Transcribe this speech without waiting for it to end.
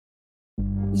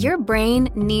Your brain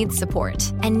needs support,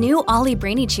 and new Ollie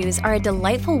Brainy Chews are a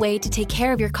delightful way to take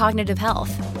care of your cognitive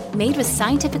health. Made with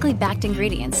scientifically backed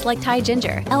ingredients like Thai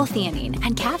ginger, L-theanine,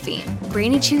 and caffeine,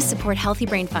 Brainy Chews support healthy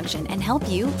brain function and help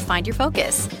you find your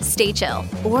focus, stay chill,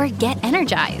 or get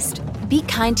energized. Be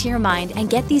kind to your mind and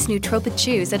get these nootropic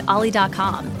chews at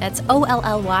ollie.com. That's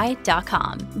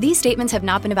OLLY.com. These statements have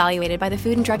not been evaluated by the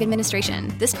Food and Drug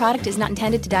Administration. This product is not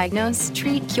intended to diagnose,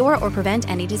 treat, cure, or prevent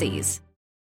any disease.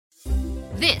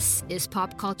 This is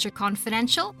Pop Culture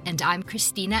Confidential, and I'm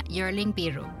Christina Yerling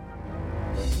Biro.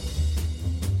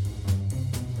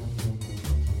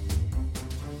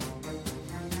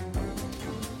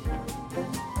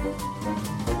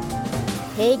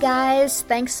 Hey guys,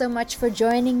 thanks so much for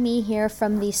joining me here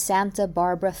from the Santa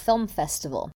Barbara Film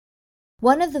Festival.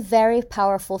 One of the very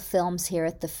powerful films here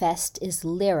at the fest is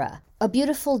Lyra, a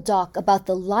beautiful doc about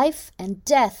the life and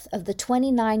death of the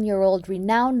 29-year-old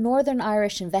renowned Northern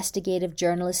Irish investigative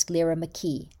journalist Lyra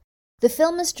McKee. The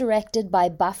film is directed by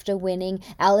BAFTA-winning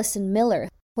Alison Miller,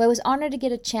 who I was honoured to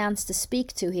get a chance to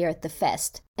speak to here at the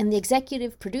fest, and the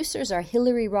executive producers are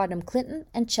Hillary Rodham Clinton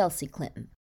and Chelsea Clinton.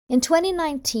 In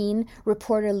 2019,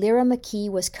 reporter Lyra McKee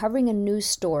was covering a news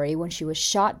story when she was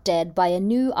shot dead by a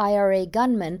new IRA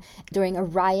gunman during a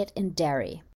riot in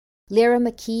Derry. Lyra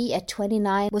McKee, at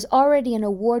 29, was already an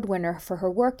award winner for her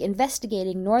work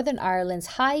investigating Northern Ireland's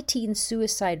high teen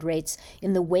suicide rates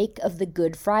in the wake of the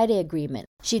Good Friday Agreement.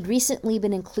 She'd recently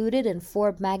been included in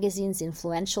Forbes magazine's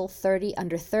influential 30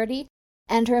 Under 30,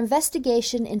 and her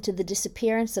investigation into the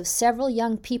disappearance of several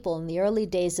young people in the early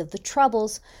days of the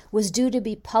Troubles was due to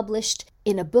be published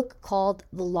in a book called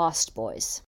The Lost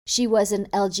Boys. She was an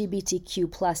LGBTQ+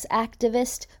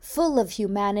 activist, full of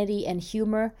humanity and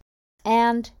humor,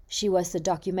 and she was the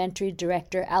documentary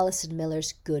director Alison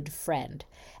Miller's good friend,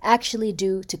 actually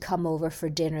due to come over for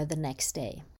dinner the next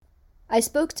day. I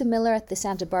spoke to Miller at the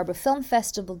Santa Barbara Film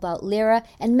Festival about Lyra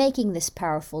and making this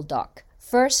powerful doc.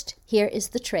 First, here is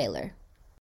the trailer.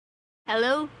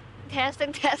 Hello,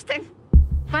 testing.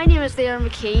 My name is Lyra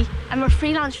McKee. I'm a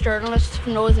freelance journalist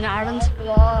from Northern Ireland.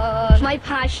 My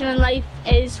passion in life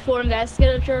is for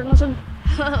investigative journalism.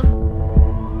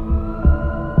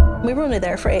 We were only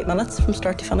there for 8 minutes from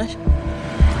start to finish.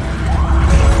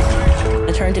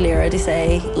 I turned to Lyra to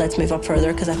say, let's move up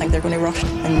further because I think they're going to rush.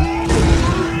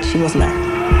 And she wasn't there.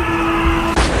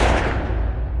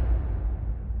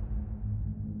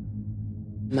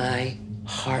 My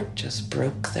heart just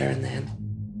broke there and then.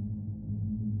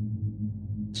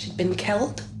 She'd been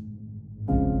killed.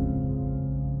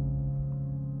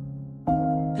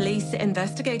 Police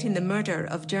investigating the murder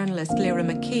of journalist Lyra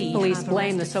McKee. Police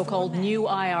blame the so-called new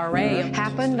IRA.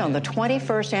 Happened on the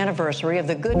 21st anniversary of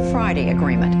the Good Friday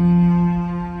Agreement.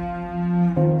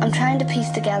 I'm trying to piece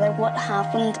together what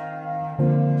happened.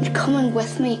 You're coming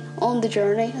with me on the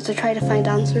journey as I try to find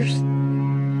answers.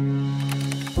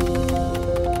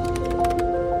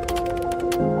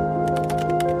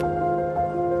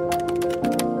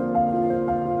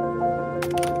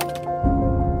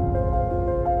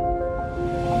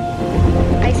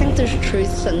 There's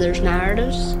truths and there's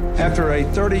narratives. After a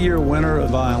 30-year winter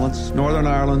of violence, Northern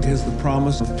Ireland has the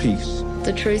promise of peace.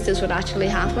 The truth is what actually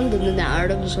happened, and the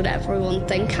narrative is what everyone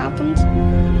thinks happened.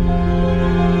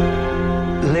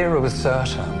 Lyra was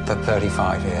certain that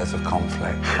 35 years of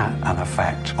conflict had an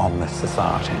effect on this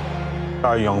society.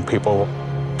 Our young people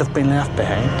have been left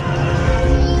behind.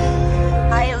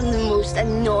 I am the most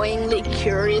annoyingly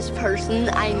curious person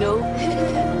I know.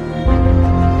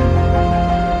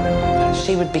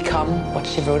 She would become what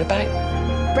she wrote about.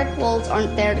 Brick walls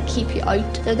aren't there to keep you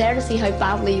out. They're there to see how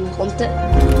badly you want it.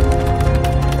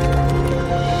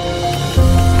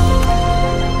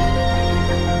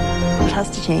 It has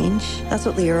to change. That's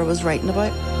what Lyra was writing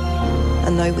about.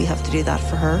 And now we have to do that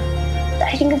for her.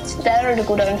 I think it's better to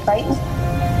go down fighting.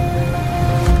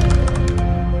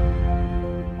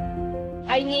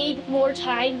 I need more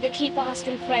time to keep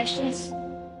asking questions.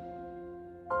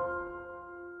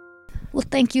 Well,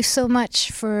 thank you so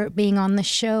much for being on the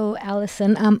show,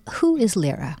 Alison. Who is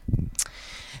Lyra?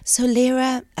 So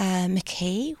Lyra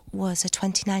McKee was a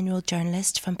 29-year-old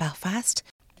journalist from Belfast,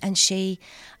 and she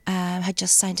had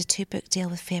just signed a 2-book deal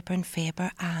with Faber and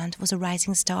Faber and was a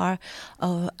rising star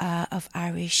of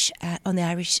Irish on the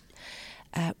Irish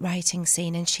writing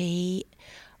scene. And she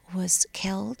was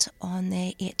killed on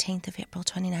the 18th of April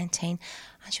 2019,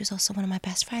 and she was also one of my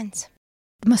best friends.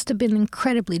 It must have been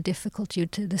incredibly difficult you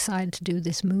to decide to do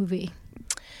this movie.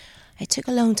 It took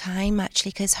a long time,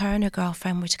 actually, because her and her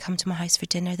girlfriend were to come to my house for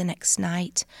dinner the next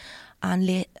night.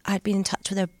 And I'd been in touch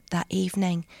with her that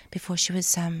evening before she was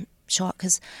shot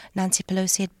because Nancy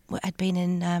Pelosi had been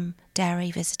in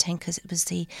Derry visiting because it was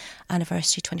the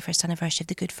 21st anniversary of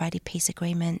the Good Friday Peace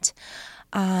Agreement,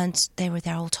 and they were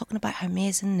there all talking about how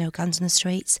amazing, no guns in the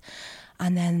streets,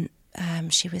 and then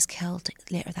she was killed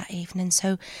later that evening.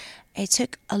 So it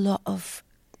took a lot of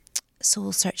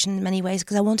soul searching in many ways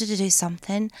because I wanted to do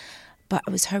something, but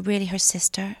it was her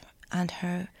sister and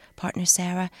her partner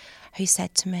Sarah who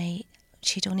said to me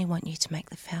she'd only want you to make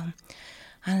the film,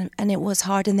 and it was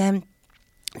hard. And then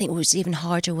I think what was even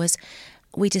harder was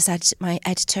we decided, my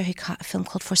editor who cut a film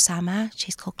called For Sama,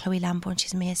 she's called Chloe Lambourne,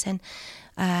 she's amazing,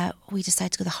 we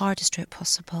decided to go the hardest route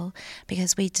possible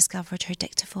because we discovered her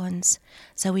dictaphones,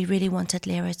 so we really wanted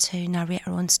Lyra to narrate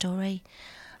her own story.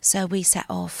 So we set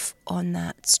off on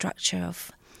that structure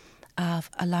of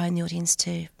allowing the audience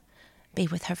to be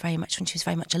with her very much when she was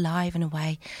very much alive in a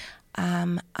way,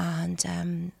 and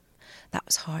that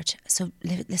was hard. So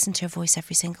listen to her voice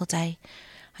every single day,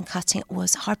 and cutting it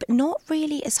was hard, but not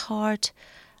really as hard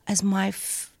as my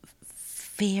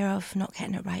fear of not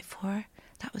getting it right for her.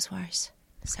 That was worse.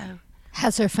 So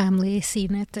has her family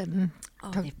seen it? And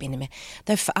they've been in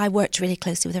it. I worked really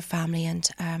closely with her family and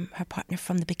her partner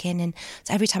from the beginning.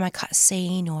 So every time I cut a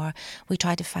scene or we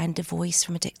tried to find a voice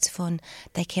from a dictaphone,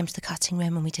 they came to the cutting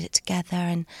room and we did it together,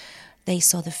 and they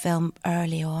saw the film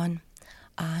early on,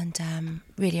 and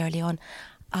really early on,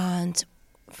 and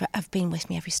have been with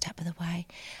me every step of the way.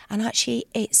 And actually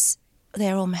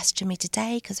they're all messaging me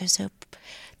today because they're so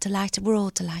delighted. We're all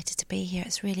delighted to be here.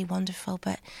 It's really wonderful,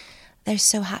 but they're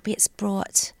so happy it's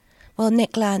brought... Well,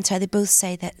 Nicola and Tara, they both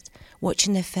say that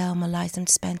watching the film allows them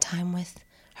to spend time with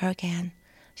her again.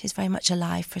 She's very much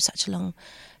alive for such a long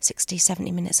 60,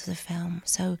 70 minutes of the film.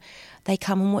 So they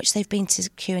come and watch. They've been to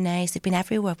Q&As. They've been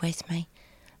everywhere with me.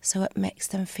 So it makes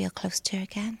them feel close to her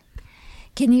again.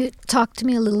 Can you talk to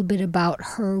me a little bit about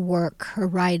her work, her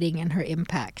writing and her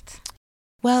impact?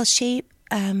 Well, she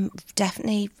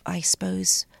definitely, I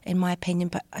suppose, in my opinion,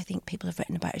 but I think people have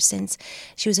written about her since,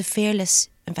 she was a fearless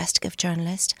investigative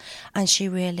journalist, and she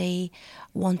really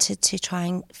wanted to try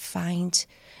and find,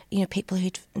 people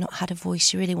who'd not had a voice.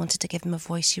 She really wanted to give them a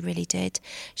voice. She really did.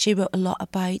 She wrote a lot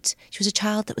about... She was a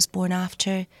child that was born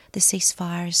after the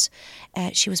ceasefires.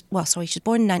 She was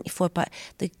born in 94, but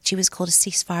she was called a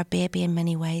ceasefire baby in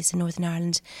many ways in Northern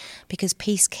Ireland because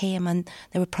peace came and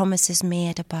there were promises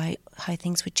made about how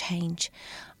things would change.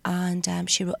 And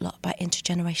she wrote a lot about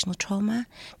intergenerational trauma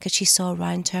because she saw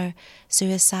around her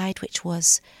suicide, which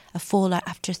was a fallout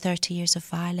after 30 years of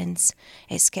violence.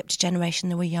 It skipped a generation.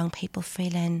 There were young people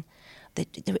feeling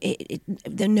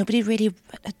that nobody really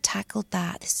tackled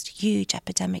this huge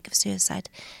epidemic of suicide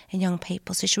in young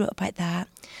people. So she wrote about that.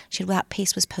 That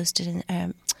piece was posted in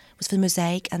was for the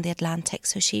Mosaic and the Atlantic.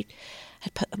 So she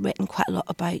had written quite a lot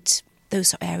about those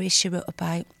sort of areas. She wrote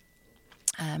about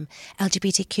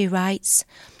LGBTQ rights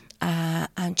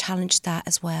and challenged that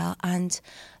as well. And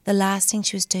the last thing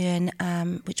she was doing,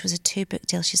 which was a 2-book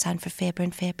deal she signed for Faber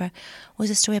and Faber, was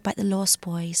a story about the Lost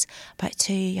Boys, about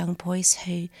 2 young boys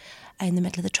who, in the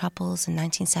middle of the Troubles in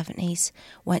 1970s,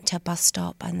 went to a bus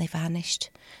stop and they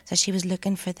vanished. So she was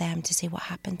looking for them to see what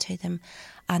happened to them,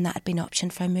 and that had been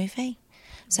optioned for a movie.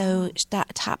 So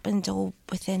that happened all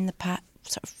within the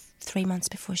sort of 3 months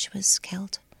before she was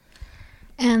killed.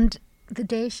 And the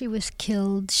day she was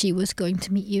killed, she was going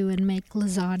to meet you and make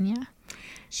lasagna.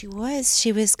 She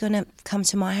was going to come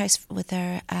to my house with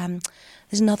her.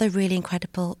 There's another really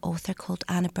incredible author called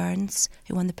Anna Burns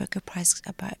who won the Booker Prize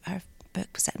about her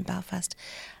book set in Belfast.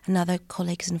 Another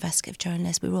colleague is an investigative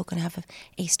journalist. We were all going to have an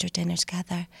Easter dinner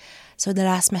together. So the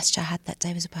last message I had that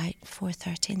day was about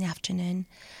 4:30 in the afternoon,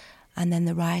 and then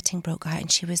the rioting broke out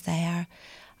and she was there,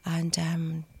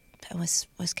 and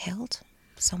was killed.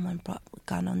 Someone brought a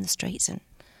gun on the streets and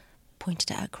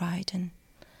pointed at a crowd, and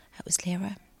it was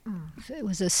Lyra. So it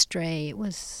was a stray. It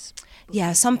was...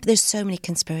 Yeah, there's so many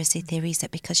conspiracy theories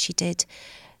that because she did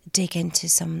dig into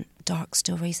some dark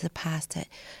stories of the past that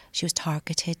she was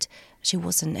targeted. She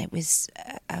wasn't. It was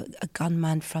a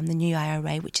gunman from the New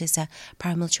IRA, which is a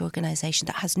paramilitary organisation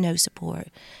that has no support,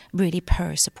 really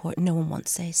poor support. No one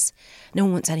wants this. No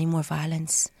one wants any more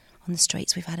violence on the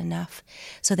streets. We've had enough.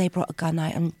 So they brought a gun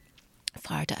out and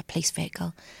fired at a police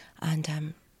vehicle,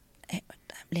 and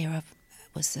Lyra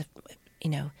was it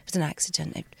was an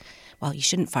accident. You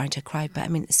shouldn't fire into a crowd, but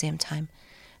at the same time,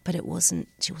 but it wasn't.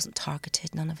 She wasn't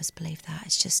targeted. None of us believe that.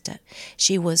 It's just that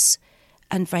she was,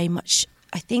 and very much.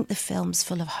 I think the film's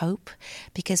full of hope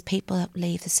because people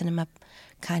leave the cinema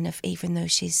kind of, even though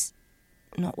she's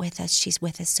not with us. She's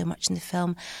with us so much in the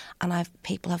film, and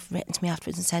people have written to me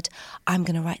afterwards and said, I'm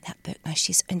going to write that book now.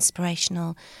 She's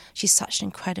inspirational. She's such an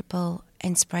incredible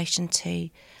inspiration to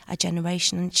a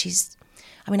generation.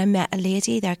 And I met a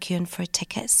lady there queuing for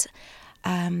tickets,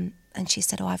 and she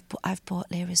said, I've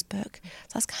bought Lyra's book.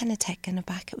 So I was kind of taken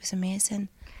aback. It was amazing.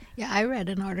 Yeah, I read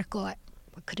an article,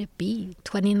 what could it be,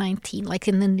 2019, like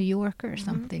in the New Yorker or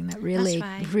something, that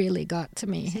really got to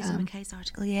me. Susan McKay's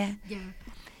article, yeah.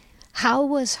 How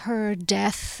was her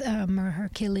death or her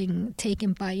killing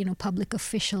taken by, public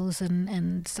officials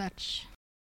and such?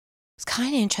 It's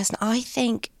kind of interesting. I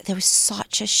think there was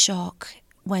such a shock,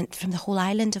 went from the whole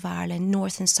island of Ireland,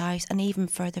 north and south, and even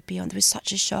further beyond. There was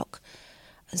such a shock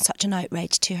and such an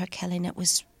outrage to her killing. It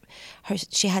was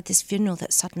she had this funeral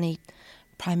that suddenly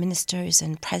prime ministers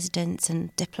and presidents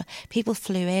and people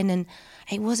flew in, and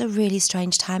it was a really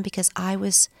strange time because I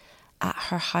was at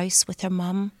her house with her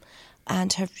mum,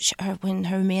 and when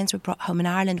her remains were brought home in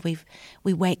Ireland,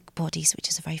 we wake bodies, which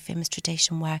is a very famous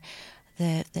tradition where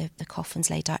the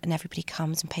coffin's laid out and everybody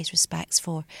comes and pays respects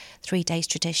for 3 days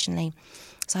traditionally.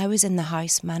 So I was in the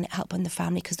house, helping the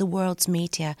family, because the world's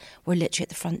media were literally at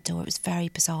the front door. It was very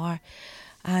bizarre.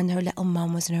 And her little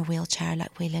mum was in her wheelchair,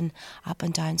 like wheeling up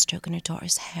and down, stroking her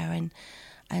daughter's hair.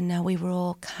 And now we were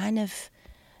all kind of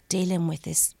dealing with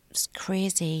this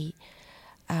crazy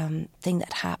thing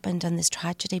that happened and this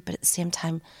tragedy. But at the same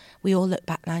time, we all look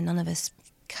back now, none of us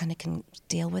kind of can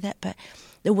deal with it. But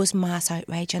there was mass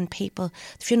outrage, and the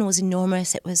funeral was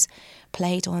enormous. It was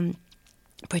played on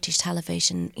British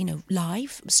television,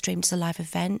 live. It was streamed as a live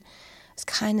event. It's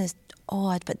kind of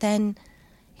odd. But then,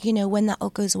 when that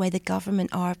all goes away, the government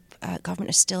are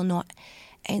still not,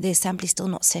 the Assembly's still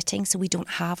not sitting, so we don't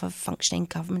have a functioning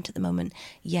government at the moment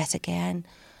yet again.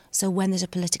 So when there's a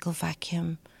political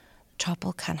vacuum,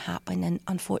 trouble can happen, and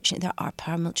unfortunately there are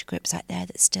paramilitary groups out there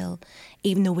that still,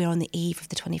 even though we're on the eve of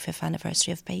the 25th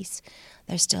anniversary of peace,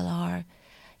 there still are,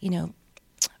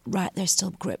 there's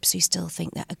still groups who still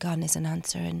think that a gun is an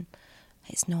answer, and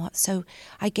it's not. So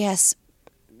I guess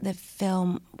the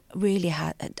film really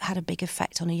had a big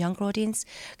effect on a younger audience,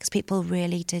 because people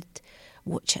really did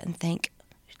watch it and think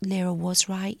Lyra was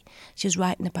right. She was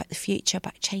writing about the future,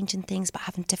 about changing things, about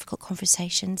having difficult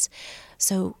conversations.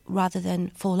 So rather than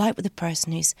fall out with a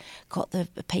person who's got the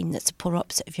opinion that's the polar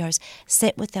opposite of yours,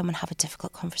 sit with them and have a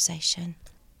difficult conversation.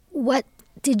 What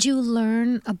did you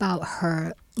learn about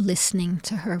her listening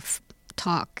to her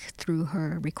talk through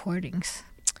her recordings?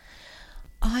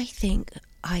 I think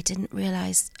I didn't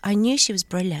realise, I knew she was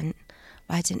brilliant,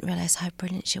 but I didn't realise how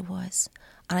brilliant she was.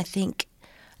 And I think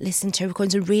listening to her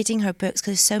recordings and reading her books,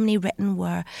 because there's so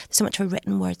much of a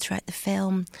written word throughout the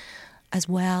film as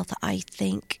well, that I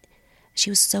think she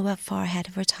was so far ahead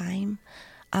of her time.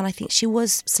 And I think she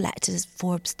was selected as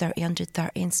Forbes 30 under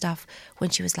 30 and stuff when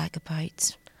she was like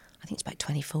about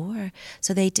 24.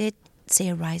 So they did see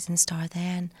a rising star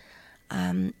then.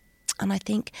 And I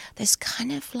think there's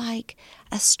kind of like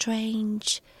a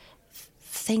strange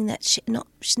thing that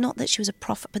she's not that she was a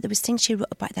prophet, but there was things she wrote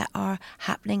about that are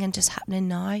happening and just happening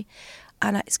now.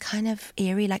 And it's kind of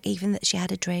eerie, like even that she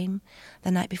had a dream the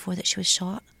night before that she was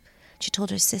shot. She told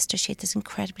her sister she had this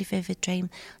incredibly vivid dream.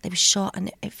 They were shot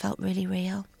and it felt really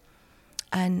real.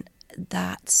 And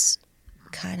that's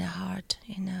kind of hard,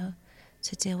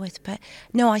 to deal with. But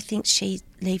no, I think she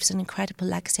leaves an incredible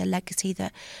legacy, a legacy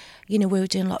that, we were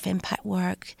doing a lot of impact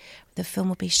work. The film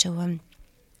will be shown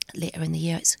later in the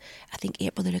year. I think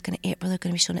April, they're looking at April, they're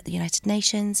going to be shown at the United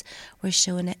Nations. We're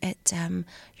showing it at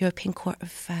European Court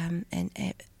of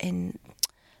in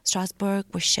Strasbourg.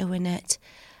 We're showing it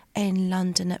in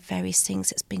London at various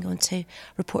things. It's been going to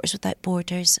Reporters Without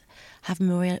Borders, have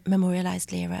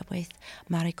memorialised Lyra with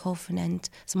Mary Coffin and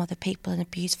some other people in a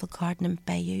beautiful garden in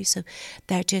Bayeux. So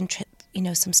they're doing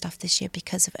some stuff this year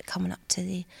because of it coming up to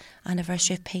the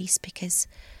anniversary of peace, because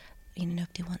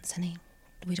nobody wants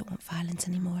we don't want violence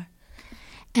anymore.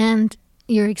 And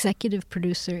your executive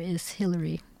producer is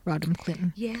Hillary Rodham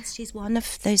Clinton. Yes, she's one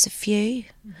of those a few.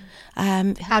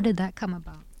 Mm-hmm. How did that come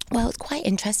about? Well, it's quite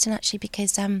interesting actually,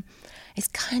 because it's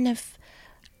kind of,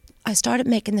 I started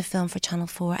making the film for Channel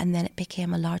 4 and then it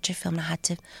became a larger film and I had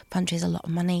to fundraise a lot of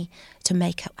money to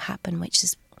make it happen, which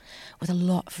is with a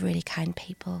lot of really kind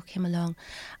people came along.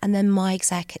 And then my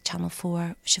exec at Channel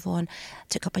 4, Siobhan,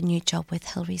 took up a new job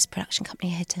with Hillary's production company,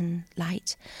 Hidden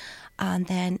Light. And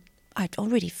then I'd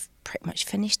already pretty much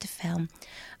finished the film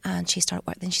and she started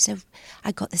work. Then she said,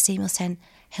 I got this email saying,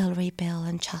 Hillary, Bill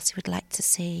and Chelsea would like to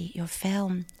see your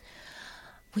film.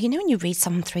 well, you know, when you read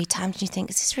something 3 times and you think,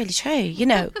 is this really true? You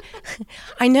know,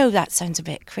 I know that sounds a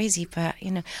bit crazy, but,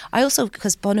 you know, I also,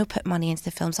 because Bono put money into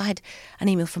the film, so I had an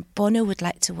email from Bono would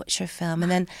like to watch your film.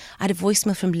 And then I had a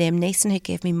voicemail from Liam Neeson who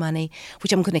gave me money,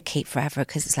 which I'm going to keep forever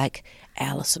because it's like,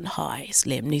 Alison, hi, it's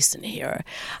Liam Neeson here.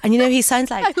 And, you know, he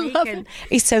sounds like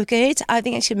he's so good. I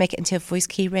think I should make it into a voice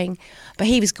key ring. But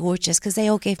he was gorgeous because they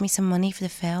all gave me some money for the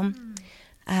film.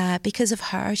 Because of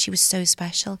her, she was so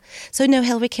special. So no,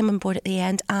 Hilary came on board at the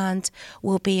end and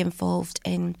will be involved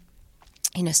in,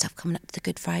 you know, stuff coming up to the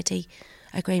Good Friday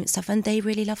Agreement stuff. And they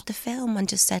really loved the film and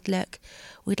just said, look,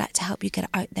 we'd like to help you get it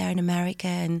out there in America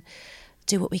and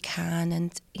do what we can.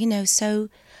 And, you know, so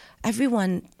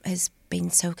everyone has been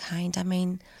so kind. I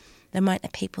mean, the amount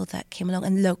of people that came along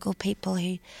and local people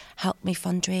who helped me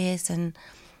fundraise and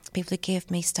people who gave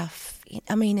me stuff.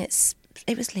 I mean, it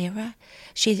was Lyra.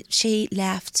 She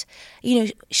left, you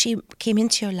know, she came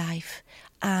into your life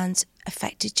and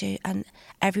affected you, and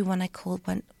everyone I called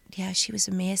went, yeah, she was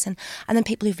amazing. And then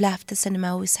people who've left the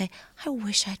cinema always say, I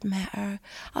wish I'd met her.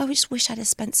 I just wish I'd have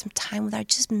spent some time with her. I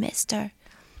just missed her,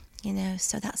 you know,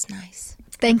 so that's nice.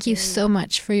 Thank you so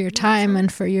much for your time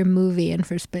and for your movie and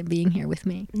for being here with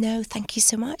me. No, thank you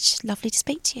so much. Lovely to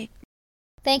speak to you.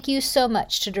 Thank you so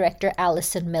much to director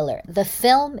Alison Miller. The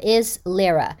film is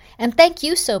Lyra. And thank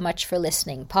you so much for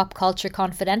listening. Pop Culture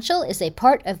Confidential is a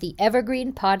part of the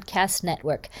Evergreen Podcast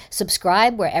Network.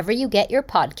 Subscribe wherever you get your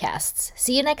podcasts.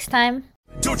 See you next time.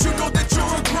 Don't you know that you're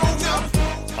a grown-up?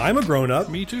 I'm a grown-up.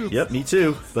 Me too. Yep, me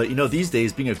too. But you know, these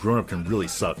days being a grown-up can really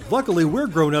suck. Luckily, we're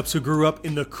grown-ups who grew up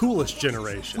in the coolest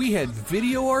generation. We had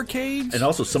video arcades. And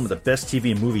also some of the best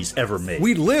TV and movies ever made.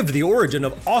 We lived the origin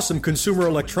of awesome consumer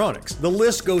electronics. The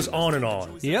list goes on and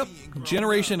on. Yep,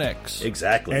 Generation X.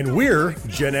 Exactly. And we're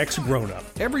Gen X grown-up.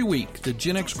 Every week, the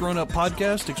Gen X Grown Up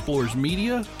podcast explores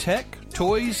media, tech,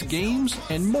 toys, games,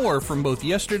 and more from both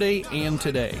yesterday and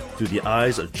today. Through the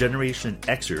eyes of Generation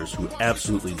Xers who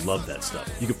absolutely love that stuff.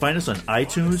 You can find us on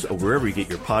iTunes or wherever you get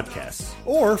your podcasts.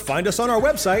 Or find us on our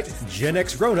website,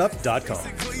 genxgrownup.com.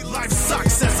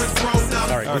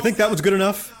 All right, you think that was good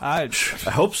enough? I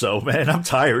hope so, man. I'm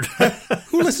tired.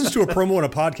 Who listens to a promo on a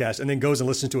podcast and then goes and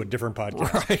listens to a different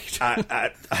podcast?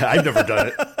 Right. I've never done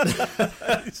it.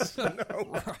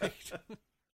 No. Right.